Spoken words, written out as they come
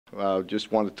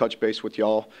Just wanted to touch base with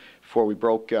y'all before we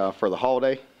broke for the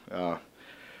holiday.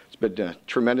 It's been a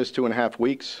tremendous 2.5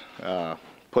 weeks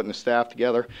putting the staff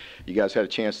together. You guys had a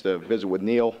chance to visit with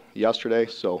Neil yesterday,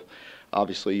 so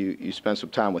obviously you spent some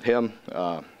time with him.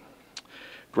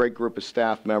 Great group of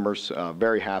staff members,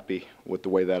 very happy with the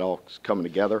way that all is coming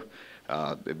together.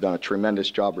 They've done a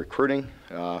tremendous job recruiting.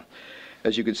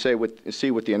 As you can see with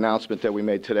the announcement that we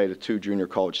made today, the 2 junior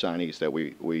college signees that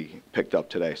we picked up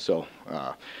today. So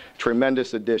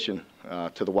tremendous addition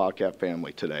to the Wildcat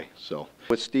family today. So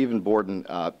with Steven Borden,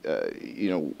 you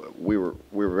know, we were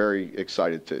very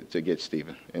excited to get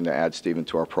Steven and to add Steven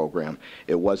to our program.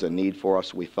 It was a need for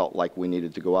us. We felt like we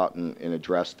needed to go out and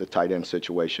address the tight end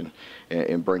situation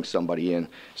and bring somebody in.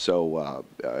 So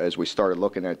as we started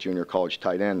looking at junior college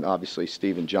tight end, obviously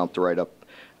Steven jumped right up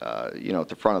you know, at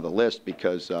the front of the list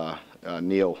because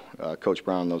Neil, Coach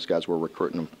Brown, those guys were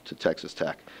recruiting him to Texas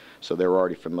Tech. So they were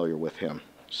already familiar with him.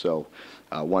 So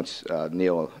once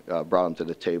Neil brought him to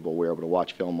the table, we were able to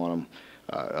watch film on him.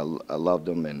 I loved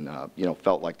him and, you know,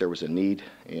 felt like there was a need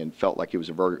and felt like he was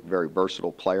a very, very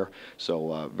versatile player.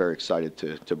 So very excited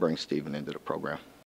to bring Steven into the program.